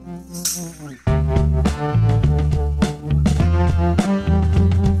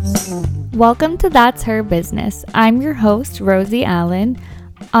Welcome to That's Her Business. I'm your host, Rosie Allen.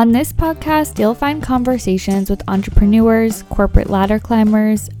 On this podcast, you'll find conversations with entrepreneurs, corporate ladder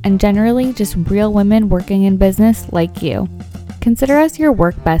climbers, and generally just real women working in business like you. Consider us your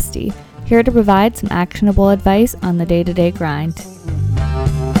work bestie, here to provide some actionable advice on the day-to-day grind.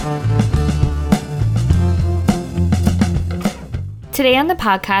 Today on the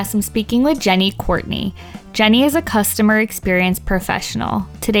podcast, I'm speaking with Jenny Courtney. Jenny is a customer experience professional.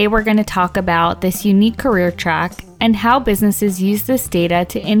 Today we're going to talk about this unique career track and how businesses use this data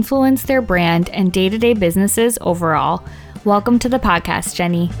to influence their brand and day-to-day businesses overall. Welcome to the podcast,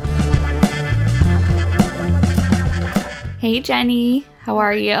 Jenny. Hey, Jenny. How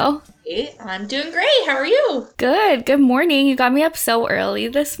are you? Hey, I'm doing great. How are you? Good. Good morning. You got me up so early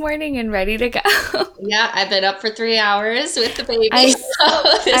this morning and ready to go. Yeah, I've been up for 3 hours with the baby.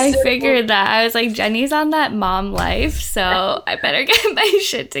 I figured that. I was like, Jenny's on that mom life, so I better get my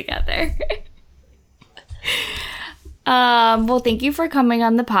shit together. Well, thank you for coming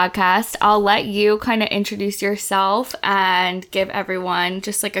on the podcast. I'll let you kind of introduce yourself and give everyone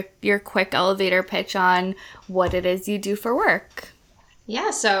just like your quick elevator pitch on what it is you do for work.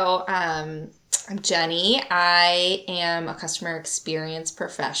 Yeah, so I'm Jenny. I am a customer experience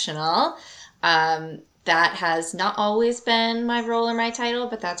professional. That has not always been my role or my title,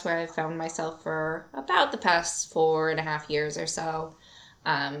 but that's where I've found myself for about the past 4.5 years or so.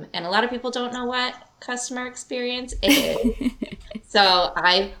 And a lot of people don't know what customer experience is. So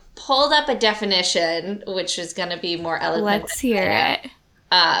I pulled up a definition, which is going to be more eloquent. Let's hear it.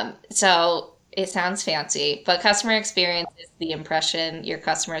 So it sounds fancy, but customer experience is the impression your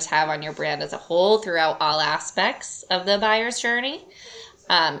customers have on your brand as a whole throughout all aspects of the buyer's journey.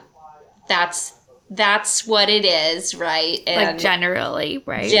 That's what it is, right? And like generally,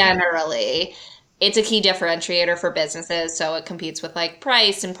 right? Generally, it's a key differentiator for businesses. So it competes with like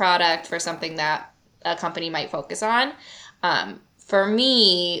price and product for something that a company might focus on. For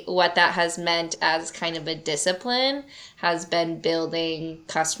me, what that has meant as kind of a discipline has been building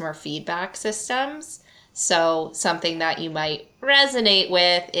customer feedback systems. So something that you might resonate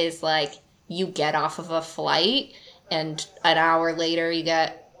with is like you get off of a flight and an hour later you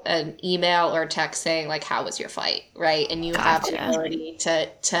get an email or text saying like, how was your flight, right? And you have the ability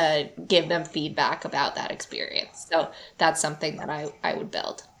to give them feedback about that experience. So that's something that I would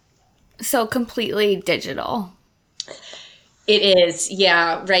build. So completely digital. It is,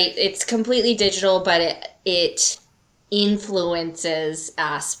 yeah, right. It's completely digital, but it influences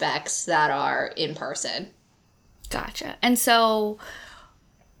aspects that are in person. Gotcha. And so,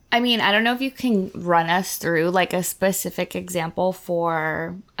 I mean, I don't know if you can run us through like a specific example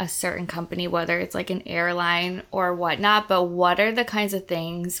for a certain company, whether it's like an airline or whatnot, but what are the kinds of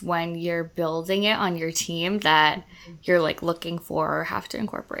things when you're building it on your team that you're like looking for or have to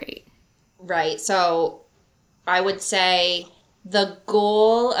incorporate? Right. So I would say the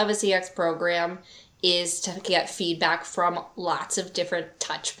goal of a CX program is to get feedback from lots of different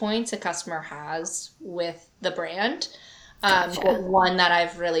touch points a customer has with the brand. Gotcha. But one that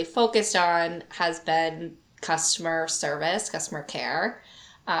I've really focused on has been customer service, customer care.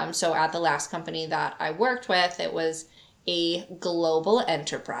 So at the last company that I worked with, it was a global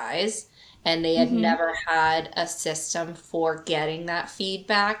enterprise. And they had never had a system for getting that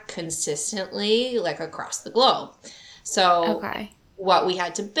feedback consistently, like across the globe. So what we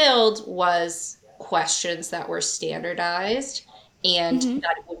had to build was questions that were standardized and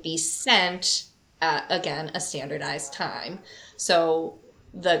that it would be sent at, again, a standardized time. So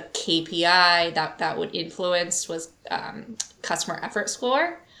the KPI that would influence was customer effort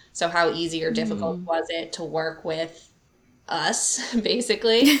score. So how easy or difficult was it to work with us,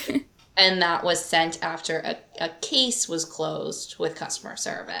 basically? And that was sent after a case was closed with customer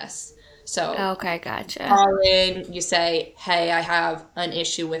service. So gotcha. Call in, you say, hey, I have an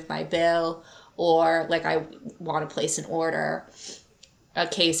issue with my bill, or like I want to place an order. A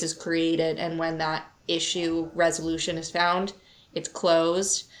case is created, and when that issue resolution is found, it's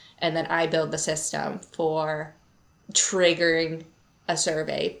closed, and then I build the system for triggering a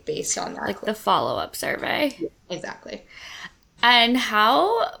survey based on that. Like the follow-up survey. Exactly. And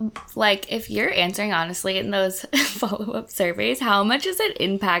how, like, if you're answering honestly in those follow-up surveys, how much is it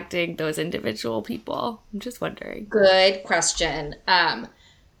impacting those individual people? I'm just wondering. Good question.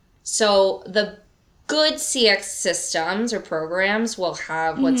 So the good CX systems or programs will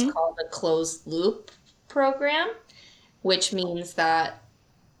have what's called a closed loop program, which means that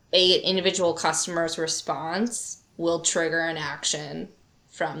an individual customer's response will trigger an action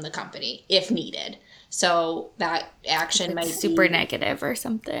from the company if needed. So that action might super be negative or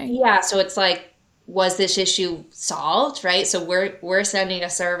something. Yeah, so it's like, was this issue solved, right? So we're sending a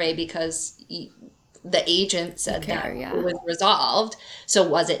survey because the agent said that it was resolved. So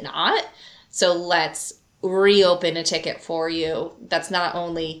was it not? So let's reopen a ticket for you that's not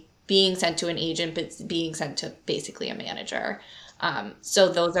only being sent to an agent, but it's being sent to basically a manager. So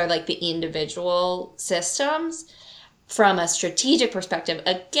those are like the individual systems. From a strategic perspective,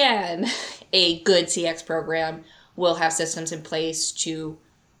 again, a good CX program will have systems in place to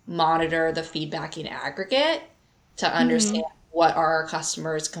monitor the feedback in aggregate to understand what are our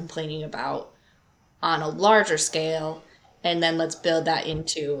customers complaining about on a larger scale, and then let's build that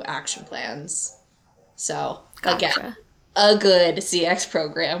into action plans. So again, a good CX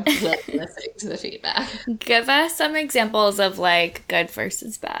program will listen to the feedback. Give us some examples of like good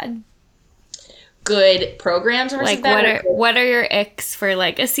versus bad. Good programs versus like bad. What are your icks for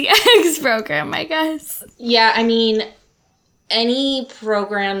like a CX program, I guess? Yeah, I mean, any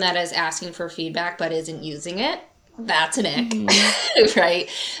program that is asking for feedback but isn't using it, that's an ick, right?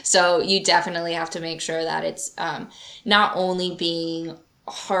 So you definitely have to make sure that it's not only being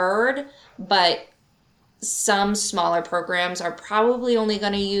heard, but some smaller programs are probably only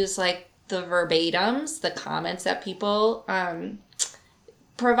going to use like the verbatims, the comments that people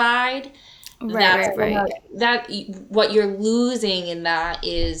provide. Right. That what you're losing in that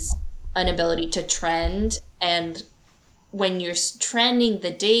is an ability to trend, and when you're trending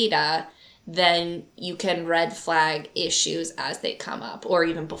the data, then you can red flag issues as they come up or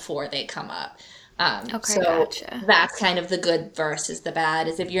even before they come up. Gotcha. That's kind of the good versus the bad,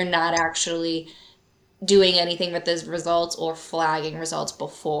 is if you're not actually doing anything with those results or flagging results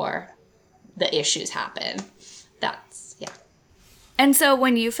before the issues happen. That's, yeah. And so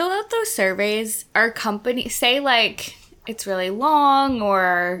when you fill out those surveys, are companies, say like it's really long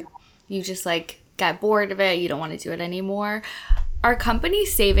or you just like got bored of it, you don't want to do it anymore, are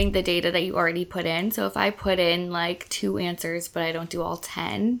companies saving the data that you already put in? So if I put in like 2 answers but I don't do all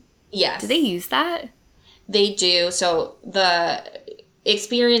 10, yes, do they use that? They do. So the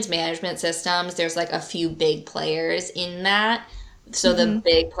experience management systems, there's like a few big players in that. So the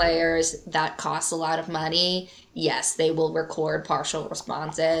big players that cost a lot of money, yes, they will record partial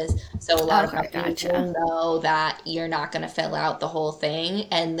responses. So a lot of companies will know that you're not going to fill out the whole thing,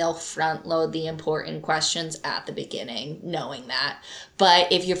 and they'll front load the important questions at the beginning, knowing that.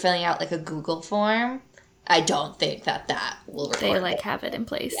 But if you're filling out like a Google form, I don't think that will record. They like have it in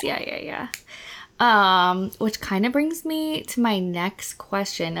place. Yeah. Which kind of brings me to my next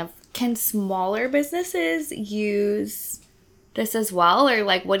question of, can smaller businesses use this as well, or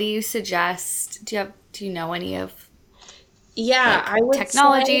like what do you suggest? Do you know any of I would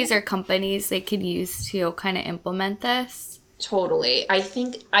technologies or companies they could use to kind of implement this? Totally. I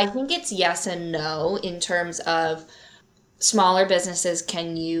think it's yes and no in terms of smaller businesses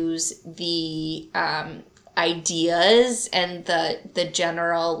can use the ideas and the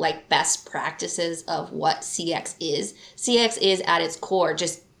general like best practices of what CX is. CX is at its core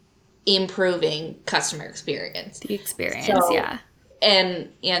just improving customer experience. The experience, yeah.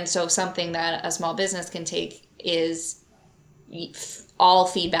 And so something that a small business can take is all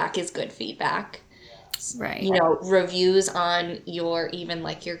feedback is good feedback. Right. You know, reviews on your even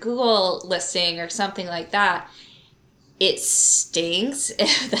like your Google listing or something like that. It stinks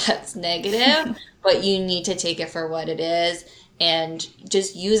if that's negative, but you need to take it for what it is and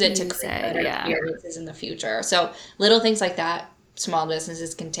just use it to create better experiences in the future. So little things like that small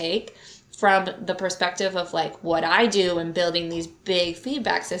businesses can take. From the perspective of like what I do in building these big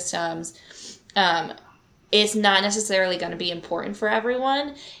feedback systems, it's not necessarily going to be important for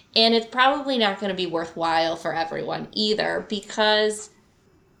everyone, and it's probably not going to be worthwhile for everyone either, because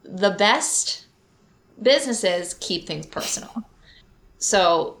the best businesses keep things personal.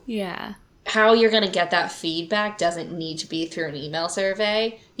 So how you're going to get that feedback doesn't need to be through an email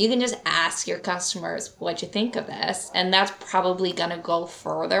survey. You can just ask your customers what you think of this, and that's probably going to go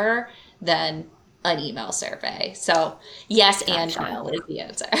further than an email survey. So yes and no is the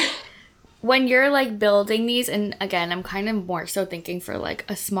answer. When you're like building these, and again, I'm kind of more so thinking for like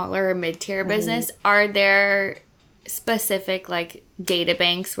a smaller or mid-tier business, are there specific like data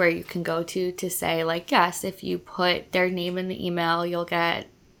banks where you can go to say like, yes, if you put their name in the email, you'll get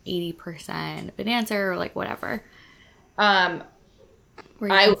 80% of an answer or like whatever? Where you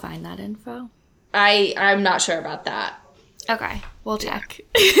can find that info? I'm not sure about that. Okay, we'll check.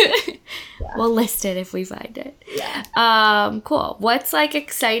 We'll list it if we find it. Yeah. Cool. What's like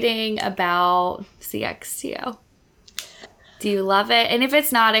exciting about CX to you? Do you love it? And if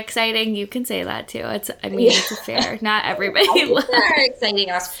it's not exciting, you can say that too. It's fair. Not everybody loves it. Exciting.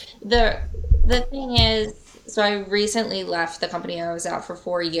 The the thing is, so I recently left the company I was at for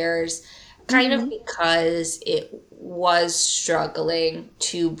 4 years, kind of because it was struggling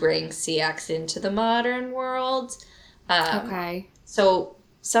to bring CX into the modern world. Okay. So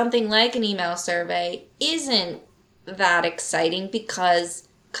something like an email survey isn't that exciting because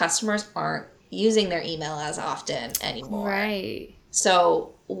customers aren't using their email as often anymore. Right.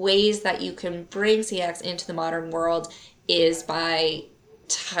 So ways that you can bring CX into the modern world is by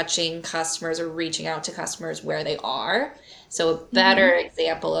touching customers or reaching out to customers where they are. So a better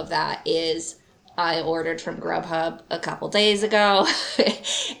example of that is I ordered from Grubhub a couple days ago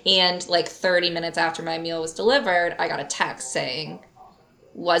and like 30 minutes after my meal was delivered, I got a text saying,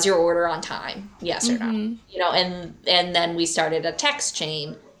 "Was your order on time? Yes or no?" You know, and then we started a text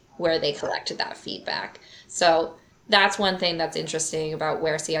chain where they collected that feedback. So that's one thing that's interesting about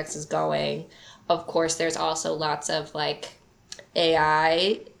where CX is going. Of course, there's also lots of like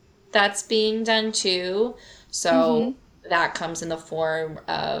AI that's being done too. So that comes in the form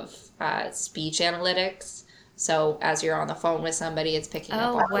of speech analytics. So as you're on the phone with somebody, it's picking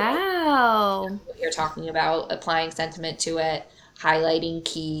up Oh, on wow. what you're talking about, applying sentiment to it, highlighting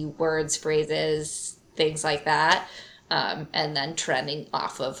key words, phrases, things like that, and then trending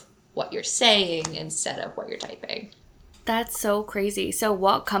off of what you're saying instead of what you're typing. That's so crazy. So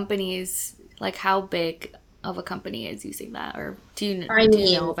what companies, like how big of a company is using that? Or do you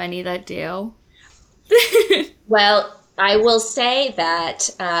know of any that do? Well, I will say that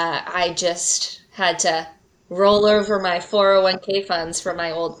I just had to roll over my 401k funds from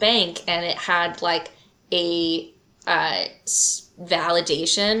my old bank, and it had like a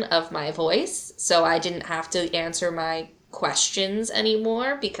validation of my voice. So I didn't have to answer my questions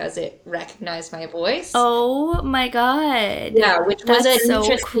anymore because it recognized my voice. Oh my God. Yeah, which was an That's so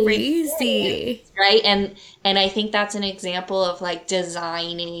interesting crazy. experience, right? And I think that's an example of like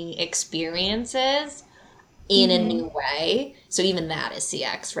designing experiences in a new way. So even that is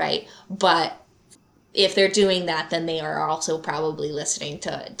CX, right? But if they're doing that, then they are also probably listening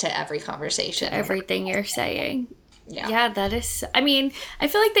to every conversation. Everything you're saying. Yeah. Yeah, that is. I mean, I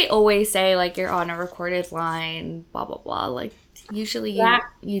feel like they always say like you're on a recorded line, blah blah blah. Like usually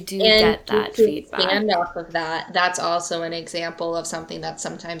you do And get that to feedback. expand off of that, that's also an example of something that's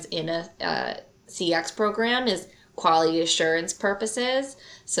sometimes in a CX program is quality assurance purposes.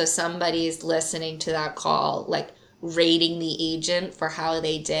 So somebody's listening to that call, like rating the agent for how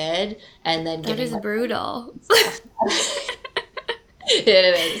they did, and then That giving is them brutal. it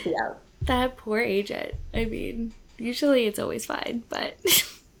is, yeah. That poor agent. I mean, usually it's always fine, but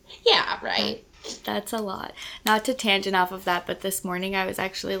Yeah, right. that's a lot. Not to tangent off of that, but this morning I was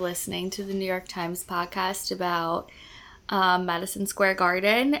actually listening to the New York Times podcast about Madison Square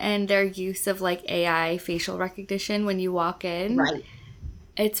Garden and their use of like AI facial recognition when you walk in. Right.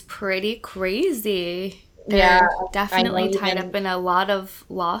 It's pretty crazy. Yeah, They're I definitely know tied even up in a lot of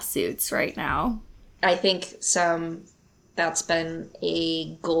lawsuits right now. I think that's been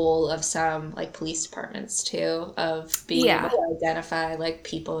a goal of some like police departments too, of being able Yeah. to identify like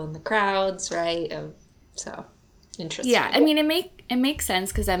people in the crowds, right? So interesting. Yeah, I mean it makes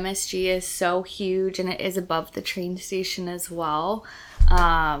sense because MSG is so huge and it is above the train station as well.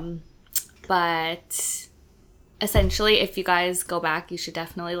 But essentially, if you guys go back, you should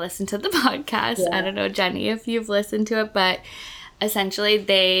definitely listen to the podcast. Yeah. I don't know, Jenny, if you've listened to it, but essentially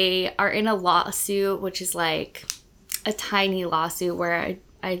they are in a lawsuit, which is like a tiny lawsuit where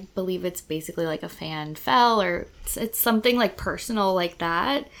I believe it's basically like a fan fell or it's something like personal like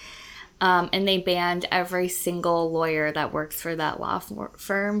that. And they banned every single lawyer that works for that law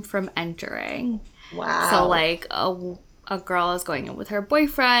firm from entering. Wow. So like a girl is going in with her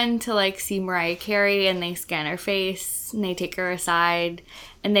boyfriend to like see Mariah Carey and they scan her face and they take her aside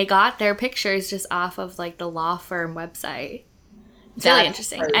and they got their pictures just off of like the law firm website. It's really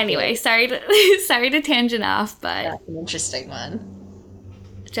interesting. Perfect. Anyway, sorry to tangent off, but That's an interesting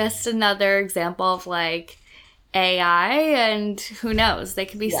one. just another example of like AI and who knows, they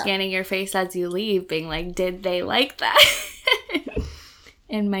could be scanning your face as you leave being like, did they like that?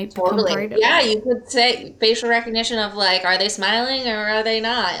 And might become Totally. part of Yeah, it. you could say facial recognition of like, are they smiling or are they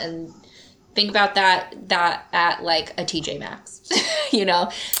not? And think about that at like a TJ Maxx, you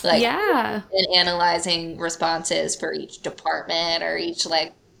know, like Yeah. and analyzing responses for each department or each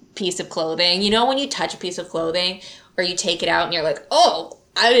like piece of clothing. You know, when you touch a piece of clothing or you take it out and you're like, oh,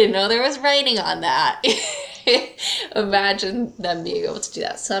 I didn't know there was writing on that. Imagine them being able to do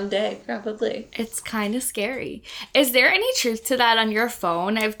that someday, probably. It's kind of scary. Is there any truth to that on your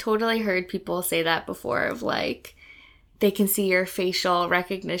phone? I've totally heard people say that before of like they can see your facial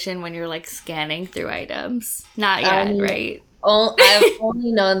recognition when you're like scanning through items. Not yet, right? I've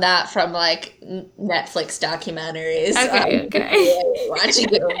only known that from like Netflix documentaries. Okay. Watching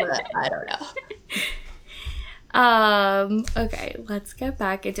it, but I don't know. Okay, let's get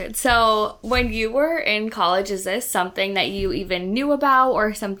back into it. So, when you were in college, is this something that you even knew about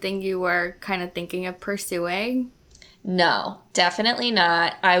or something you were kind of thinking of pursuing? No, definitely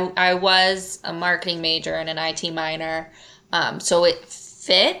not. I was a marketing major and an IT minor, so it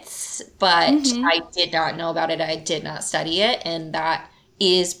fits, but Mm-hmm. I did not know about it. I did not study it, and that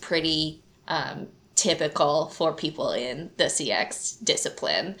is pretty typical for people in the CX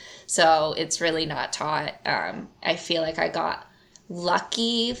discipline. So it's really not taught. I feel like I got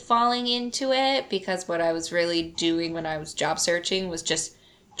lucky falling into it because what I was really doing when I was job searching was just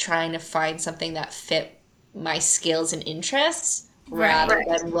trying to find something that fit my skills and interests rather Right.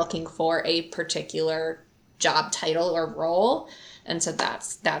 than looking for a particular job title or role. And so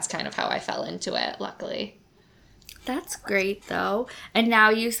that's kind of how I fell into it, luckily. That's great, though. And now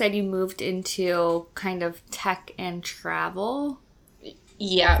you said you moved into kind of tech and travel,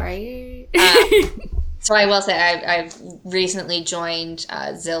 Yeah. right? So I will say I've recently joined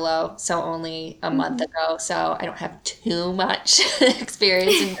Zillow, so only a month ago. So I don't have too much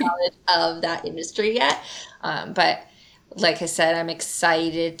experience and knowledge of that industry yet. But like I said, I'm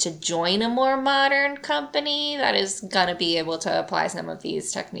excited to join a more modern company that is gonna be able to apply some of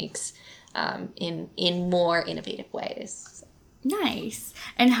these techniques in more innovative ways. Nice.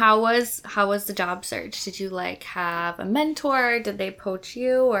 And how was the job search? Did you like have a mentor? Did they poach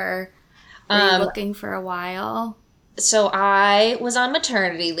you or were you Um, looking for a while? So I was on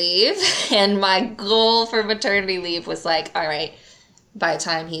maternity leave, and my goal for maternity leave was like, all right, by the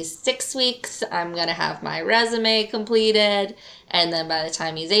time he's 6 weeks, I'm gonna have my resume completed, and then by the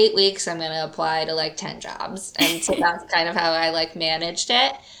time he's 8 weeks, I'm gonna apply to like 10 jobs, and so that's kind of how I like managed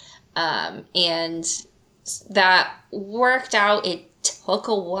it, and that worked out. It took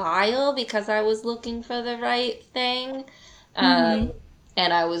a while because I was looking for the right thing. Mm-hmm.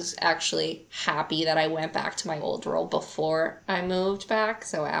 And I was actually happy that I went back to my old role before I moved back.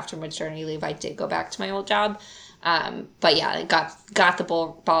 So after maternity leave, I did go back to my old job. But yeah, I got the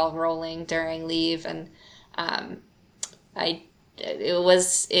ball rolling during leave, and I it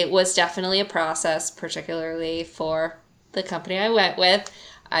was definitely a process, particularly for the company I went with.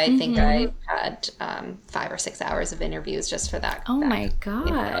 I think Mm-hmm. I had 5 or 6 hours of interviews just for Oh that my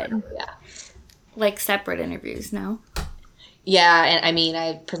intro. God. Yeah. Like separate interviews now. Yeah, and I mean,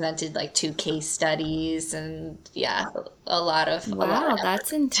 I presented like 2 case studies, and yeah, a lot of Wow,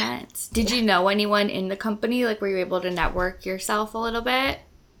 that's effort. intense. Did you know anyone in the company? Like, were you able to network yourself a little bit?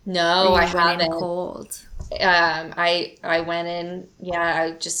 Or No, I you went in haven't. cold? I went in. Yeah,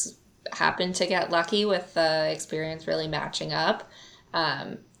 I just happened to get lucky with the experience really matching up.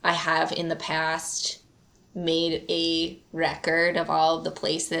 I have in the past made a record of all of the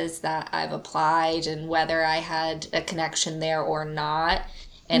places that I've applied and whether I had a connection there or not.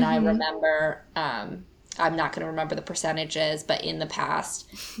 And I Mm-hmm. remember, I'm not going to remember the percentages, but in the past,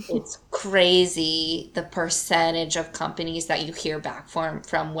 it's crazy the percentage of companies that you hear back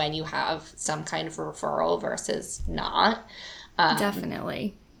from when you have some kind of referral versus not.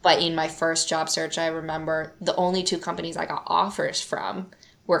 Definitely. But in my first job search, I remember the only 2 companies I got offers from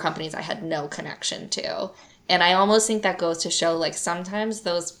were companies I had no connection to. And I almost think that goes to show like sometimes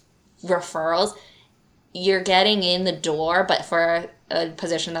those referrals, you're getting in the door, but for a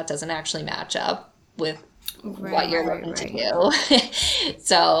position that doesn't actually match up with what Right, you're right, looking to right. do.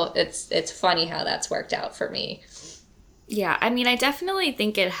 So it's funny how that's worked out for me. Yeah, I mean, I definitely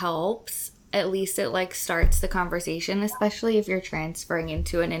think it helps. At least it like starts the conversation, especially if you're transferring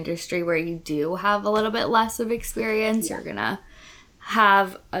into an industry where you do have a little bit less of experience. You're gonna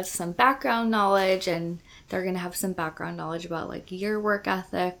have some background knowledge, and they're gonna have some background knowledge about like your work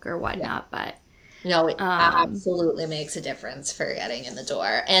ethic or Yeah. whatnot. But No, it absolutely makes a difference for getting in the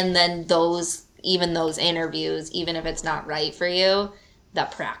door. And then even those interviews, even if it's not right for you, the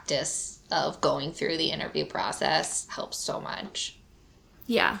practice of going through the interview process helps so much.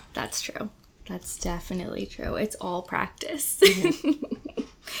 yeah, that's true. That's definitely true. It's all practice. Mhm.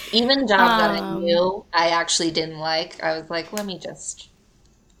 Even jobs that I um, knew I actually didn't like, I was like, let me just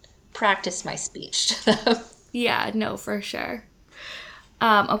practice my speech to them. yeah, no, for sure.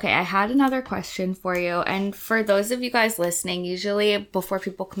 Okay, I had another question for you. And for those of you guys listening, usually before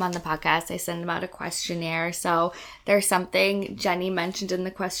people come on the podcast, I send them out a questionnaire. So there's something Jenny mentioned in the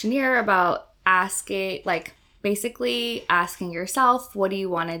questionnaire about asking, like, basically asking yourself, what do you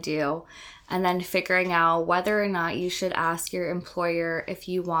want to do? And then figuring out whether or not you should ask your employer if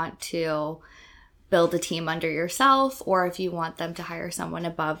you want to build a team under yourself or if you want them to hire someone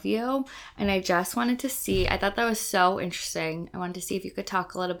above you. And I just wanted to see, I thought that was so interesting. I wanted to see if you could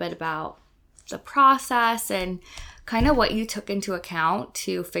talk a little bit about the process and kind of what you took into account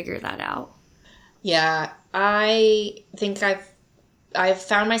to figure that out. Yeah, I think I've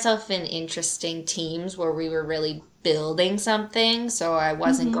found myself in interesting teams where we were really building something. So I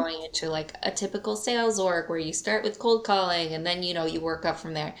wasn't going into like a typical sales org where you start with cold calling and then, you work up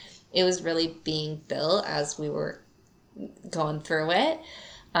from there. It was really being built as we were going through it.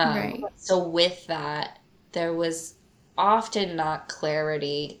 Right. So with that, there was often not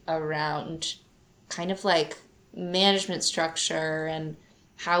clarity around kind of like management structure and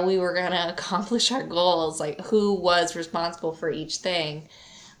how we were going to accomplish our goals, like who was responsible for each thing.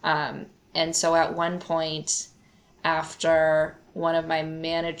 And so at one point, after one of my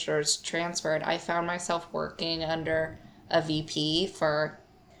managers transferred, I found myself working under a VP for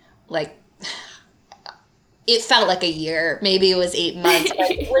like, it felt like a year. Maybe it was 8 months.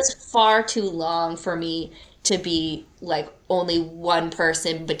 But it was far too long for me to be like only one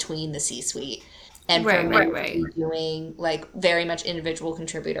person between the C-suite. And for me to be doing like very much individual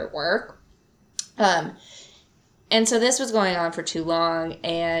contributor work. And so this was going on for too long,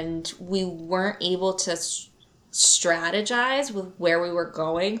 and we weren't able to strategize with where we were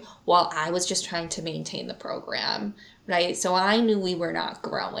going while I was just trying to maintain the program, right? So I knew we were not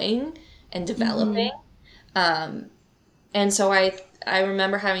growing and developing. And so I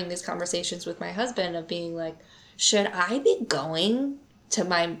remember having these conversations with my husband of being like, should I be going to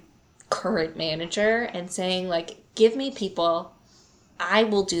my current manager and saying like, give me people, I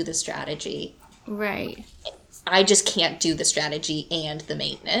will do the strategy. Right. I just can't do the strategy and the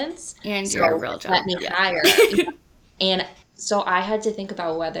maintenance. And your real job. Let me hire. And so I had to think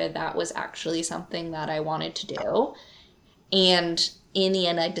about whether that was actually something that I wanted to do. And in the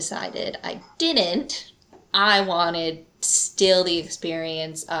end, I decided I didn't. I wanted still the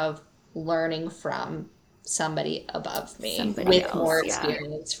experience of learning from somebody above me with more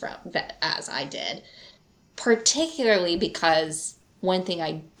experience from that as I did. Particularly because one thing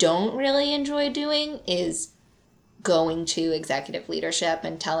I don't really enjoy doing is going to executive leadership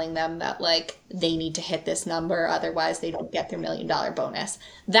and telling them that like they need to hit this number, otherwise they don't get their $1 million bonus.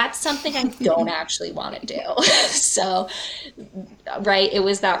 That's something I don't actually want to do. So, right, it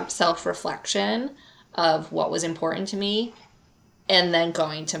was that self-reflection of what was important to me and then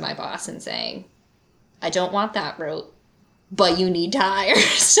going to my boss and saying, I don't want that route, but you need to hire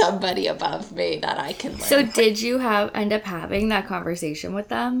somebody above me that I can learn. So did you end up having that conversation with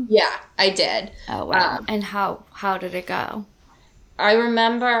them? Yeah, I did. Oh, wow. And how did it go? I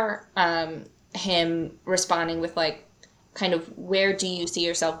remember him responding with like, kind of, where do you see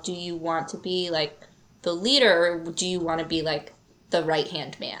yourself? Do you want to be like the leader, or do you want to be like the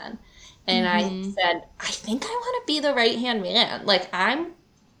right-hand man? And I said, I think I want to be the right-hand man. Like, I'm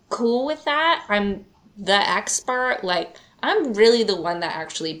cool with that. I'm the expert. Like, I'm really the one that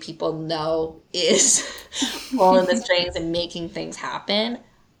actually people know is pulling the strings and making things happen.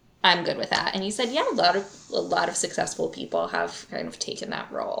 I'm good with that. And he said, yeah, a lot of successful people have kind of taken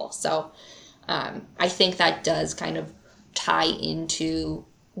that role. So I think that does kind of tie into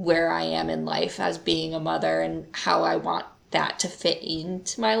where I am in life as being a mother and how I want that to fit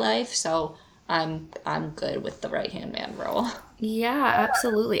into my life. So I'm good with the right-hand man role. Yeah,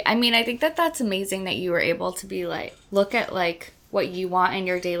 absolutely. I mean, I think that's amazing that you were able to be like, look at like what you want in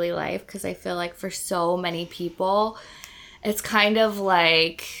your daily life. Because I feel like for so many people, it's kind of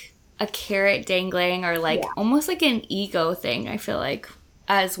like a carrot dangling or like almost like an ego thing, I feel like,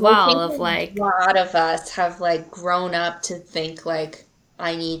 as well. Of like, a lot of us have like grown up to think like,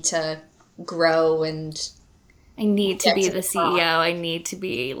 I need to grow and I need to be the CEO. I need to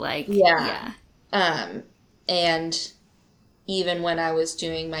be like, and even when I was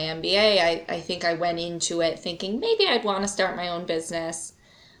doing my MBA, I think I went into it thinking maybe I'd want to start my own business.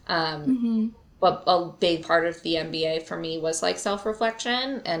 But a big part of the MBA for me was like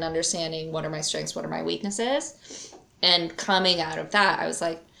self-reflection and understanding what are my strengths, what are my weaknesses. And coming out of that, I was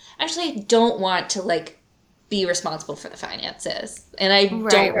like, actually, I don't want to like be responsible for the finances. And I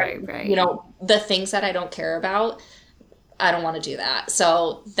don't, you know, the things that I don't care about, I don't want to do that.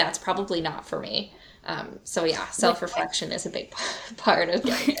 So that's probably not for me. So yeah, self-reflection is a big part of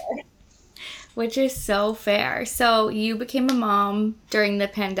it. Which is so fair. So you became a mom during the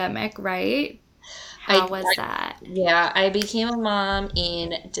pandemic, right? How was that? Yeah, I became a mom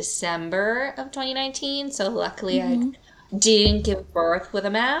in December of 2019. So luckily I didn't give birth with a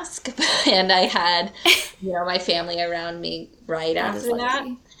mask, and I had, you know, my family around me right after that.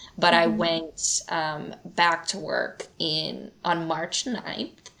 But I went back to work on March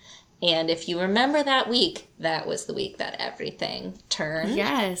 9th. And if you remember that week, that was the week that everything turned.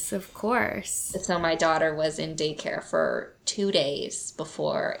 Yes, of course. So my daughter was in daycare for 2 days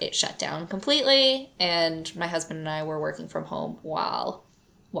before it shut down completely. And my husband and I were working from home while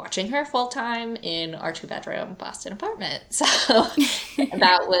watching her full time in our 2-bedroom Boston apartment. So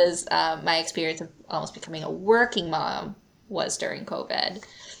that was my experience of almost becoming a working mom was during COVID.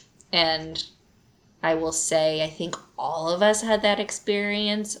 And I will say, I think all of us had that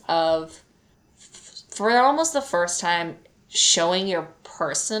experience of, for almost the first time, showing your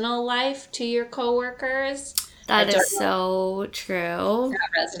personal life to your coworkers. That is so true. That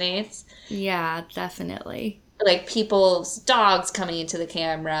resonates. Yeah, definitely. Like people's dogs coming into the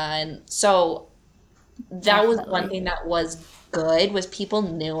camera. And so that was one thing that was good, was people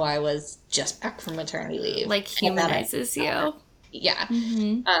knew I was just back from maternity leave. Like humanizes you. Yeah.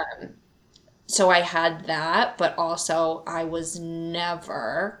 Mm-hmm. So I had that, but also I was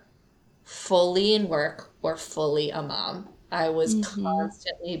never fully in work or fully a mom. I was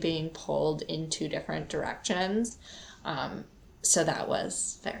constantly being pulled in 2 different directions. So that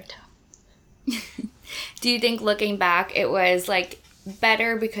was very tough. Do you think looking back it was like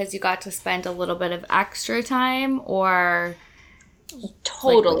better because you got to spend a little bit of extra time, or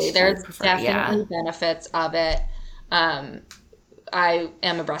Totally. like, There's definitely benefits of it. I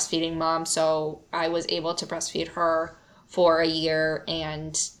am a breastfeeding mom, so I was able to breastfeed her for a year,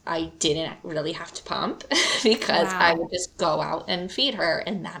 and I didn't really have to pump because I would just go out and feed her,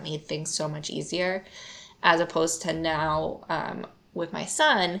 and that made things so much easier, as opposed to now with my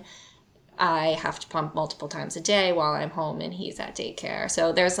son, I have to pump multiple times a day while I'm home and he's at daycare.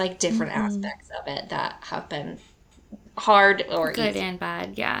 So there's like different aspects of it that have been hard or good and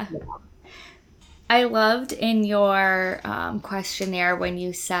bad. Yeah. I loved in your questionnaire when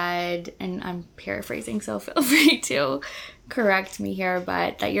you said, and I'm paraphrasing, so feel free to correct me here,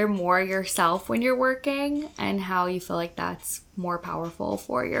 but that you're more yourself when you're working and how you feel like that's more powerful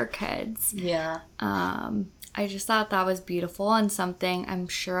for your kids. Yeah. I just thought that was beautiful and something I'm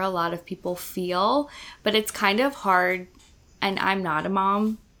sure a lot of people feel, but it's kind of hard, and I'm not a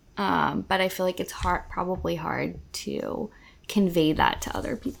mom, but I feel like it's probably hard to convey that to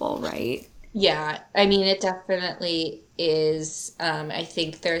other people, right? Yeah, I mean, it definitely is. I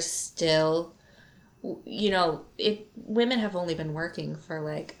think there's still, women have only been working for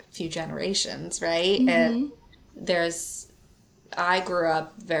like a few generations, right? And I grew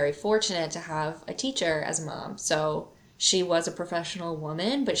up very fortunate to have a teacher as a mom. So she was a professional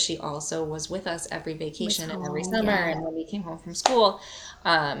woman, but she also was with us every vacation and every summer and when we came home from school.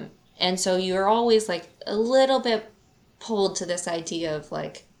 And so you're always like a little bit pulled to this idea of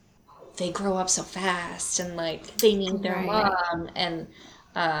like, they grow up so fast and like they need their mom, and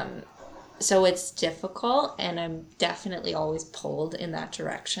so it's difficult, and I'm definitely always pulled in that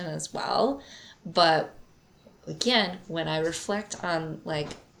direction as well. But again, when I reflect on like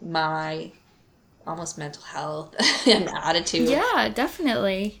my almost mental health and attitude, yeah,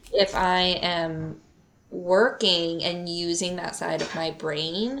 definitely, if I am working and using that side of my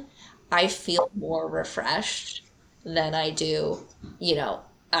brain, I feel more refreshed than I do,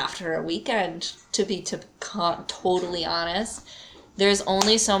 after a weekend, to be totally honest. There's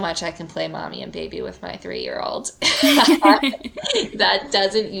only so much I can play mommy and baby with my 3-year-old. That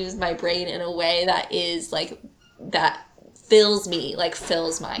doesn't use my brain in a way that is like, that fills me, like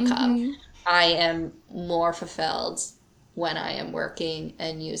fills my cup. I am more fulfilled when I am working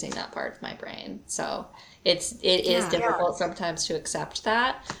and using that part of my brain. So it is difficult sometimes to accept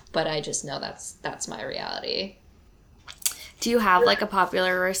that, but I just know that's my reality. Do you have like a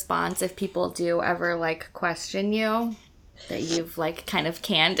popular response if people do ever like question you that you've like kind of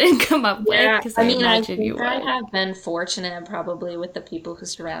canned and come up with? Because I imagine you would. I have been fortunate probably with the people who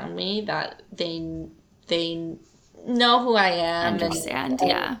surround me that they know who I am, understand,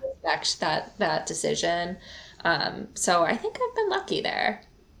 and respect that decision. So I think I've been lucky there.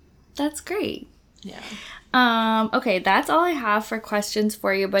 That's great. Yeah. Okay, that's all I have for questions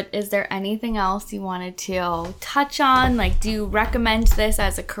for you, but is there anything else you wanted to touch on? Like, do you recommend this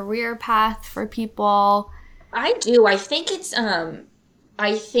as a career path for people? I do. I think it's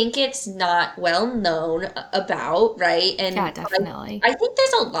not well known about, right? And yeah, definitely. I think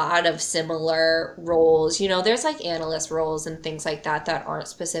there's a lot of similar roles. There's like analyst roles and things like that aren't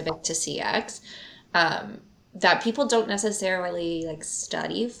specific to CX. That people don't necessarily like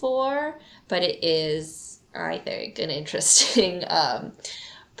study for, but it is, I think, an interesting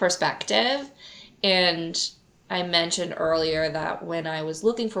perspective. And I mentioned earlier that when I was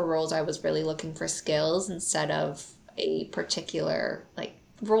looking for roles, I was really looking for skills instead of a particular like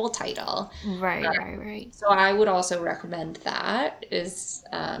role title. Right. So I would also recommend that is,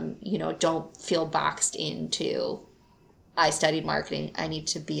 don't feel boxed into, I studied marketing, I need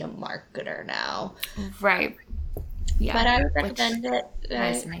to be a marketer now. Right. Yeah. But I would recommend it.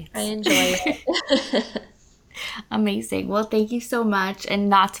 Resonates. I enjoy it. Amazing. Well, thank you so much. And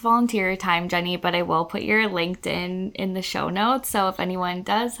not to volunteer your time, Jenny, but I will put your LinkedIn in the show notes. So if anyone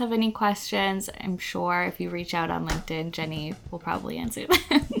does have any questions, I'm sure if you reach out on LinkedIn, Jenny will probably answer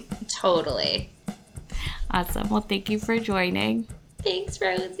them. Totally. Awesome. Well, thank you for joining. Thanks,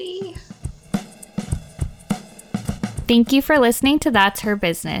 Rosie. Thank you for listening to That's Her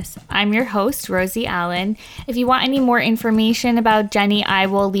Business. I'm your host, Rosie Allen. If you want any more information about Jenny, I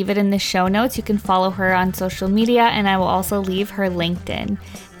will leave it in the show notes. You can follow her on social media, and I will also leave her LinkedIn.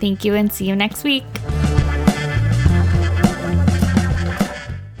 Thank you, and see you next week.